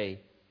to say,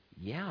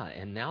 yeah,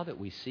 and now that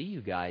we see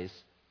you guys,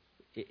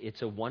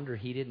 it's a wonder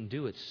He didn't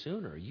do it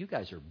sooner. You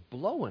guys are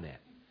blowing it.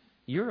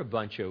 You're a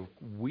bunch of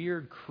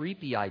weird,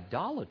 creepy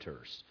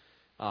idolaters.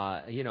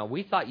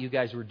 We thought you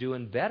guys were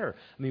doing better.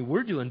 I mean,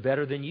 we're doing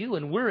better than you,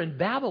 and we're in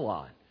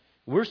Babylon.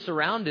 We're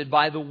surrounded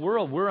by the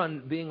world. We're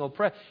being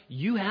oppressed.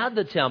 You had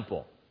the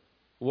temple.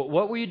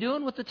 What were you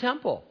doing with the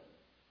temple?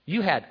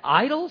 You had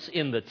idols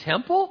in the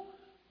temple?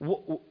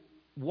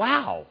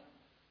 Wow.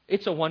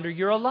 It's a wonder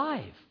you're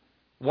alive.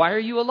 Why are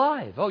you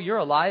alive? Oh, you're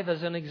alive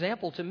as an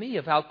example to me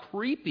of how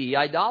creepy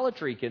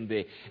idolatry can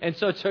be. And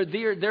so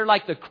they're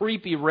like the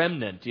creepy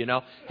remnant,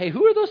 Hey,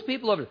 who are those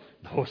people over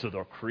there? Those are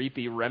the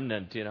creepy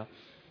remnant,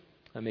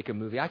 I make a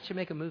movie. I should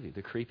make a movie,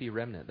 The Creepy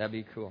Remnant. That'd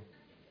be cool.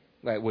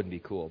 Well, it wouldn't be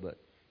cool, but...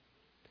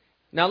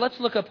 Now let's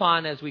look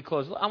upon, as we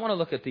close, I want to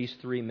look at these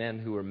 3 men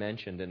who were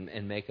mentioned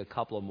and make a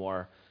couple of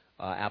more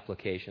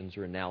applications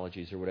or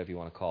analogies or whatever you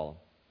want to call them.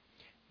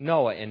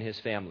 Noah and his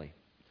family.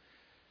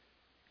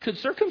 Could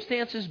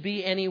circumstances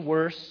be any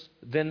worse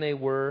than they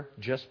were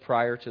just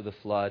prior to the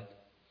flood?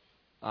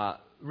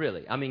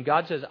 Really. I mean,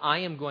 God says, I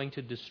am going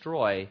to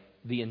destroy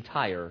the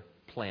entire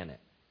planet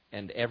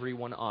and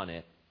everyone on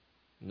it,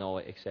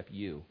 Noah, except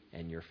you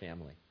and your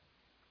family.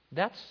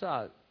 That's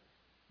a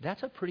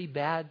pretty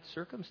bad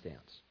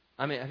circumstance.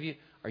 I mean,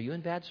 are you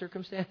in bad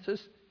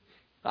circumstances?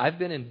 I've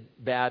been in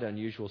bad,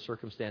 unusual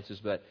circumstances,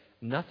 but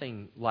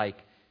nothing like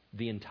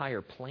the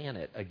entire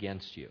planet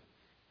against you.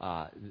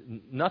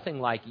 Nothing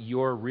like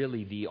you're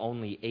really the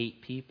only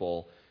 8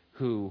 people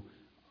who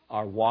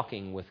are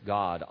walking with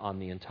God on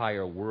the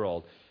entire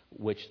world,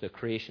 which the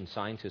creation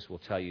scientists will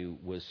tell you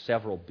was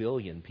several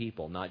billion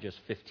people, not just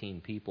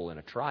 15 people in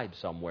a tribe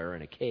somewhere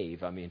in a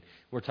cave. I mean,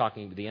 we're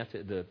talking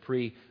the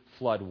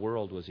pre-flood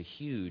world was a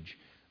huge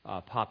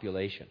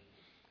population.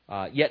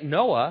 Yet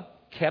Noah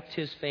kept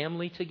his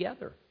family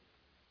together.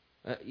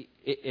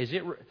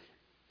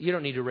 You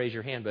don't need to raise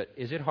your hand, but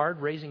is it hard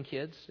raising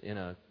kids in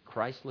a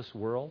Christless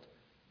world?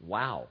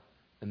 Wow.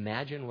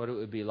 Imagine what it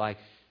would be like.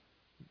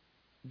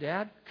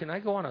 Dad, can I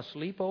go on a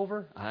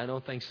sleepover? I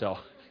don't think so.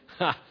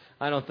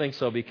 I don't think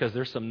so, because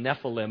there's some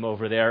Nephilim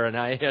over there, and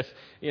I guess,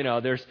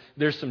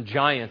 there's some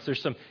giants.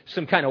 There's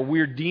some kind of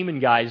weird demon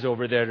guys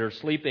over there that are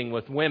sleeping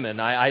with women.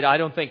 I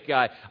don't think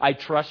I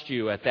trust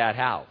you at that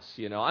house.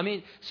 I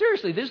mean,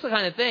 seriously, this is the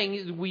kind of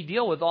thing we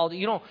deal with all.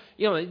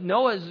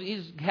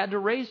 Noah's had to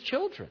raise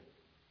children.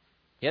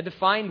 He had to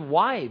find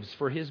wives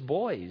for his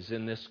boys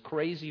in this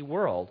crazy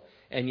world,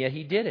 and yet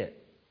he did it.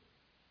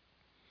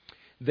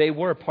 They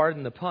were,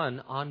 pardon the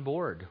pun, on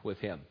board with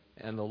him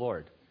and the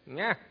Lord.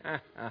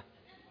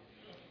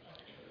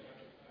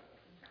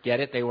 Get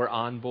it? They were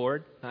on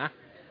board? Huh?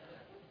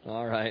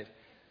 All right.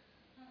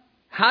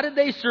 How did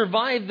they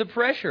survive the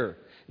pressure?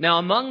 Now,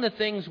 among the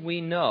things we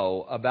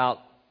know about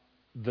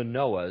the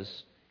Noahs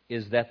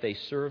is that they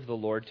served the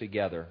Lord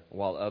together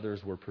while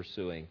others were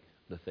pursuing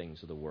the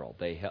things of the world.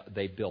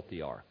 They built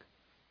the ark.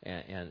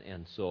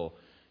 And so,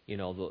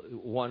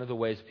 one of the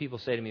ways people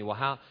say to me,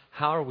 well,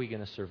 how are we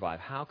going to survive?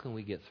 How can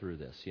we get through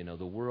this?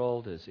 The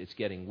world it's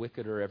getting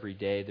wickeder every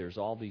day. There's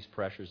all these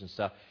pressures and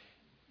stuff.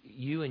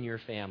 You and your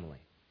family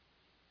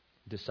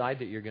decide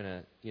that you're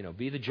going to,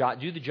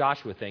 do the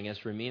Joshua thing. As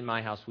for me and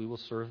my house, we will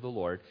serve the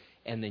Lord.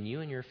 And then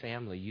you and your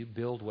family, you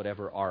build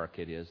whatever ark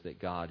it is that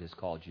God has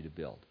called you to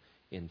build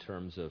in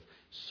terms of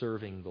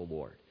serving the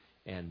Lord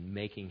and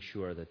making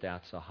sure that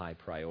that's a high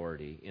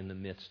priority in the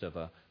midst of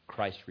a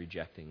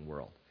Christ-rejecting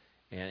world.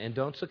 And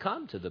don't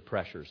succumb to the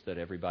pressures that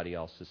everybody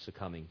else is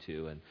succumbing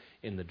to and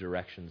in the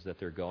directions that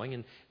they're going.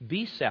 And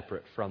be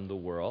separate from the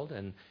world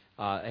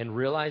and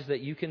realize that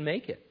you can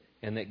make it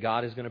and that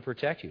God is going to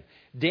protect you.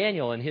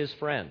 Daniel and his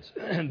friends,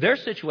 their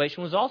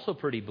situation was also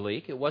pretty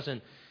bleak. It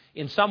wasn't,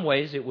 in some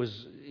ways, it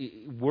was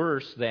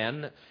worse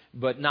then,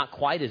 but not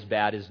quite as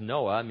bad as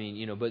Noah. I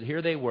mean, but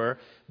here they were.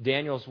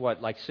 Daniel's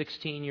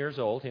 16 years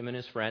old. Him and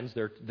his friends.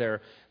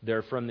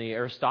 They're from the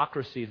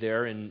aristocracy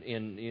there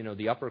in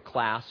the upper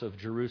class of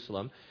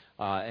Jerusalem,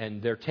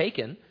 and they're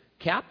taken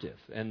captive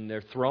and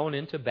they're thrown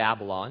into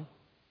Babylon.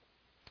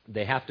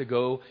 They have to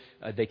go,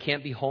 they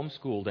can't be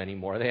homeschooled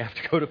anymore. They have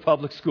to go to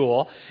public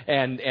school.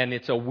 And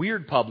it's a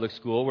weird public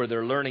school where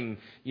they're learning,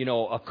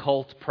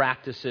 occult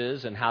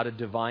practices and how to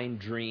divine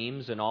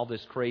dreams and all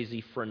this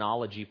crazy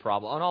phrenology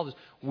problem and all this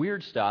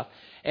weird stuff.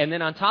 And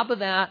then on top of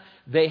that,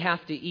 they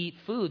have to eat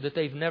food that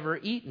they've never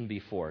eaten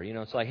before.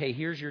 It's like, hey,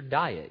 here's your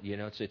diet.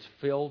 It's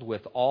filled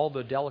with all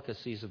the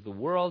delicacies of the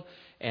world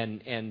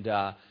and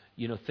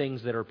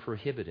things that are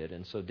prohibited.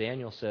 And so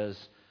Daniel says,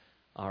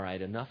 all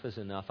right, enough is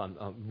enough. I'm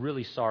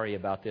really sorry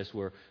about this.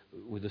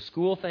 With the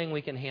school thing,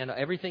 we can handle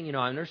everything.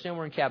 I understand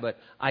we're in camp, but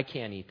I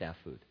can't eat that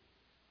food.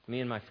 Me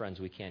and my friends,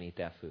 we can't eat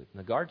that food. And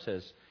the guard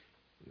says,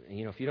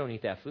 if you don't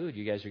eat that food,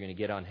 you guys are going to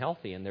get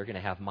unhealthy, and they're going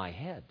to have my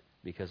head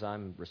because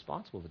I'm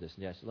responsible for this.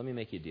 And I said, let me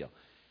make you a deal.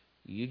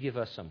 You give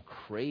us some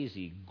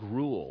crazy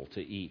gruel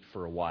to eat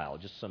for a while,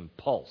 just some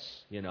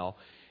pulse,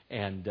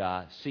 and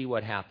see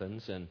what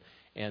happens.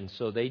 And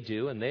so they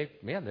do, and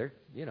they're,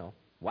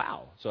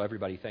 wow. So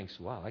everybody thinks,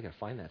 wow, I got to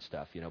find that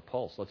stuff,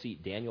 pulse. Let's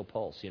eat Daniel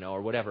pulse,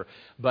 or whatever.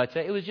 But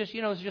it was just,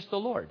 the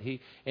Lord.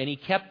 He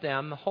kept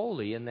them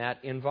holy in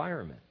that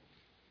environment.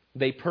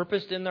 They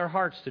purposed in their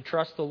hearts to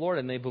trust the Lord,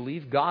 and they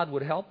believed God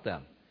would help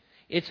them.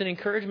 It's an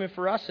encouragement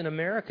for us in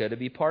America to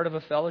be part of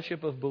a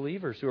fellowship of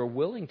believers who are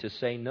willing to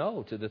say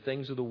no to the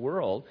things of the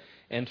world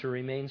and to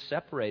remain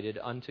separated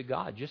unto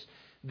God.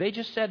 They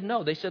just said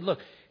no. They said, look,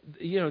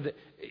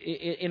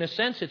 in a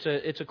sense,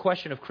 it's a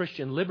question of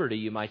Christian liberty,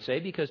 you might say,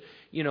 because,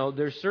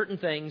 there's certain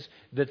things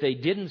that they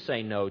didn't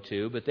say no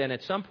to, but then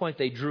at some point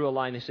they drew a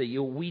line and say,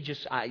 we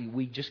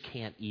just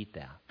can't eat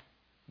that.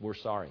 We're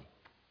sorry.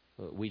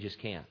 We just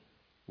can't.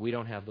 We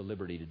don't have the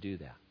liberty to do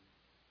that.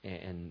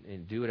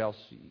 And do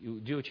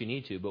what you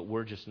need to, but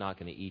we're just not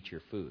going to eat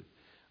your food.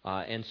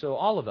 And so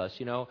all of us,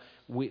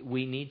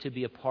 we need to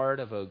be a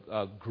part of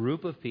a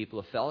group of people,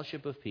 a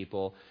fellowship of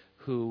people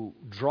who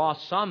draw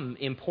some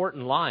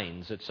important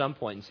lines at some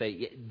point and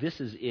say,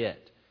 this is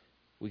it.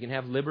 We can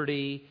have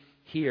liberty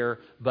here,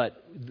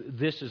 but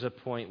this is a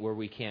point where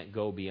we can't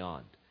go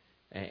beyond.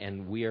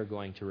 And we are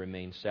going to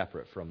remain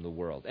separate from the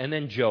world. And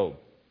then Job.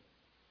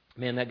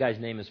 Man, that guy's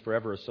name is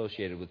forever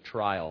associated with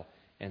trial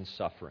and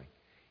suffering,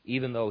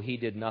 even though he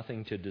did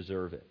nothing to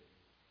deserve it.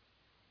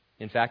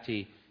 In fact,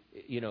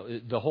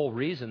 the whole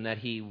reason that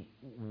he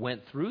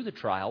went through the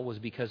trial was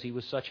because he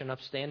was such an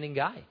upstanding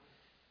guy.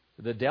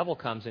 The devil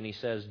comes and he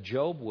says,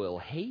 Job will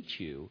hate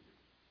you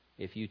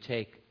if you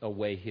take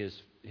away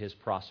his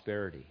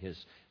prosperity, his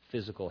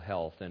physical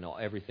health, and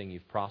everything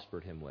you've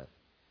prospered him with.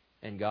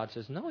 And God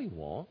says, no, he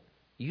won't.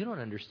 You don't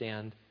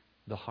understand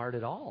the heart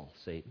at all,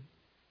 Satan.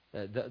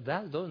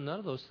 None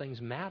of those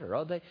things matter.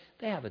 Oh, they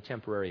have a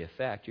temporary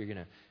effect. You're going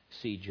to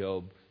see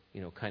Job,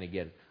 kind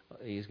of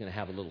he's going to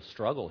have a little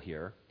struggle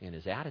here in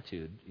his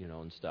attitude,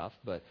 and stuff.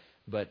 But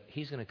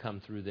he's going to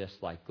come through this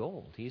like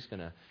gold. He's going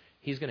to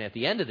at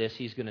the end of this,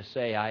 he's going to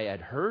say, I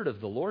had heard of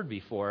the Lord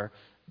before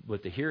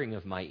with the hearing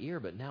of my ear,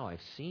 but now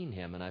I've seen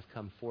him and I've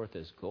come forth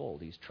as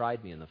gold. He's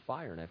tried me in the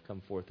fire and I've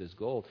come forth as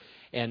gold.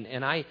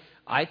 And I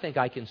think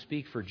I can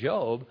speak for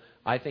Job.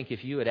 I think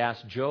if you had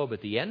asked Job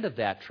at the end of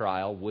that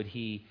trial, would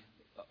he,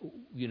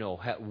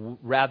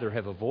 rather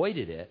have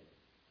avoided it?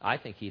 I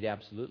think he'd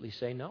absolutely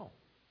say no.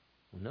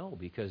 No,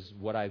 because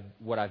what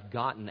I've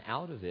gotten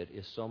out of it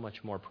is so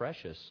much more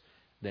precious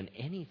than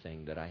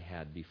anything that I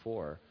had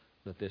before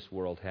that this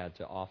world had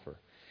to offer.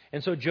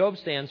 And so Job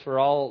stands for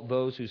all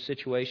those whose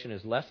situation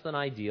is less than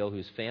ideal,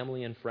 whose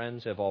family and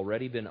friends have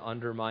already been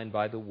undermined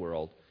by the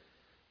world.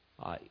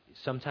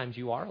 Sometimes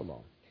you are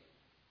alone.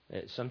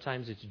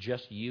 Sometimes it's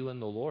just you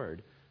and the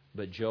Lord.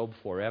 But Job,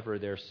 forever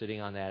there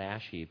sitting on that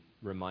ash heap,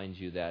 reminds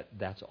you that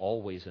that's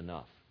always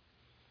enough.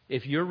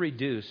 If you're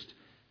reduced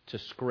to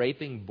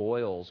scraping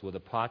boils with a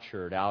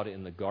potsherd out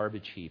in the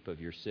garbage heap of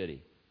your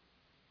city,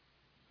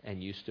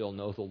 and you still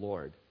know the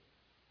Lord,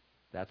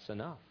 that's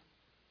enough.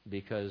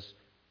 Because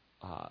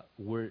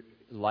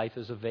life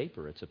is a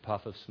vapor. It's a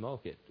puff of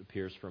smoke. It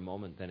appears for a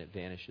moment, then it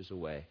vanishes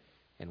away,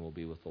 and we'll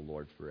be with the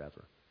Lord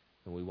forever.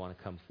 And we want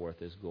to come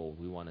forth as gold.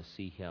 We want to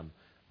see him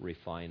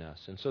refine us.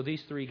 And so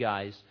these three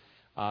guys,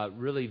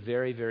 really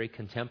very, very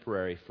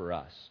contemporary for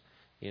us.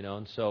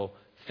 And so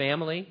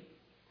family,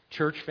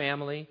 church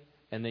family,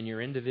 and then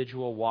your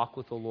individual walk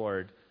with the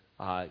Lord,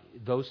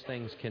 those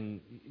things can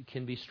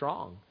be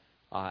strong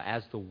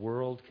as the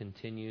world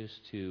continues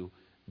to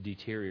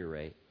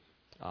deteriorate.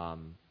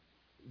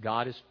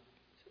 God is,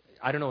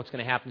 I don't know what's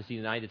going to happen to the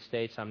United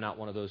States. I'm not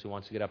one of those who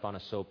wants to get up on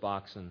a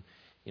soapbox and,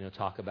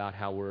 talk about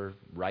how we're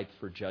ripe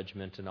for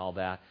judgment and all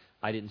that.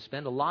 I didn't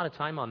spend a lot of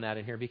time on that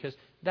in here because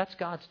that's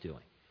God's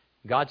doing.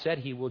 God said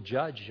he will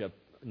judge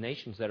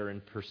nations that are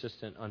in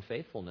persistent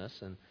unfaithfulness.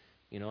 And,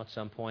 at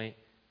some point,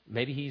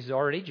 maybe he's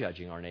already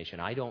judging our nation.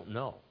 I don't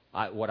know.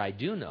 What I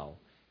do know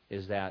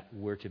is that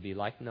we're to be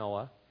like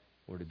Noah.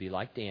 We're to be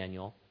like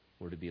Daniel.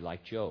 We're to be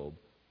like Job,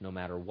 no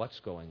matter what's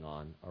going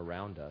on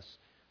around us.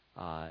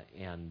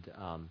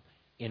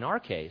 In our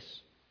case,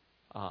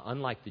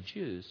 unlike the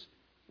Jews,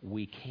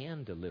 we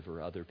can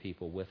deliver other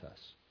people with us.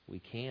 We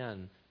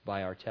can,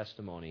 by our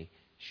testimony,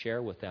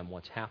 share with them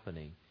what's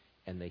happening,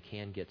 and they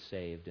can get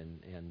saved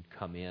and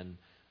come in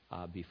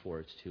before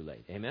it's too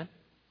late. Amen?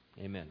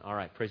 Amen. All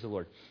right, praise the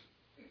Lord.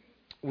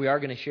 We are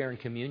going to share in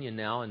communion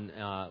now, and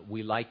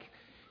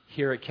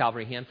here at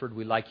Calvary Hanford,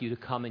 we like you to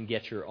come and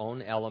get your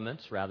own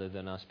elements rather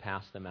than us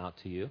pass them out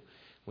to you.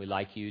 We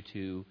like you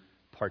to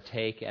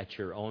partake at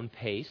your own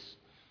pace.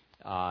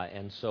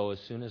 And so as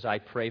soon as I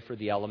pray for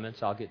the elements,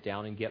 I'll get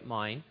down and get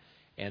mine.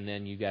 And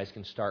then you guys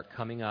can start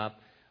coming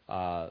up,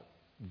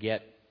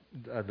 get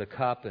the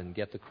cup and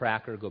get the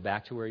cracker, go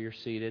back to where you're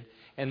seated.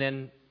 And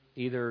then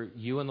either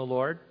you and the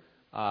Lord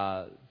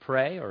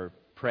pray, or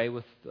pray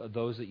with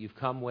those that you've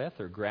come with,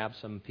 or grab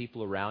some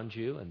people around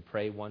you and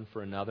pray one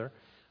for another.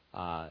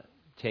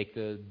 Take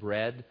the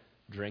bread,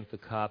 drink the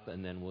cup,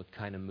 and then we'll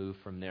kind of move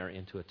from there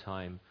into a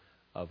time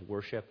of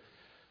worship.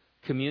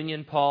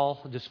 Communion,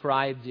 Paul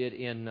described it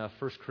in 1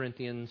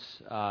 Corinthians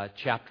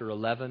chapter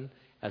 11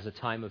 as a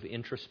time of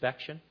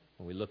introspection.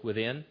 When we look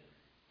within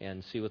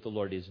and see what the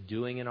Lord is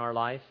doing in our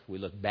life, we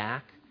look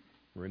back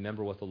and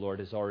remember what the Lord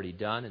has already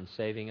done in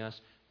saving us.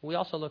 We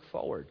also look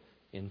forward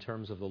in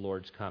terms of the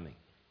Lord's coming.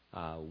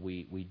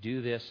 We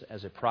do this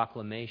as a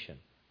proclamation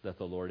that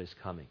the Lord is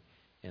coming,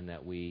 and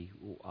that we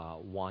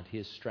want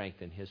his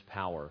strength and his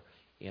power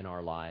in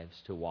our lives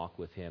to walk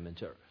with him and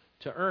to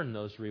earn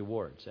those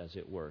rewards, as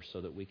it were,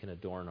 so that we can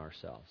adorn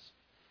ourselves.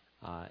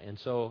 And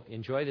so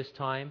enjoy this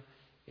time,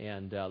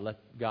 and let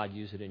God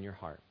use it in your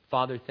heart.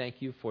 Father, thank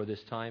you for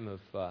this time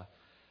of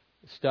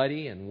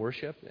study and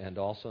worship, and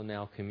also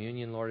now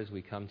communion, Lord, as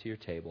we come to your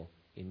table.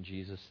 In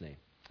Jesus' name,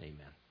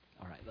 amen.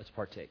 All right, let's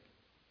partake.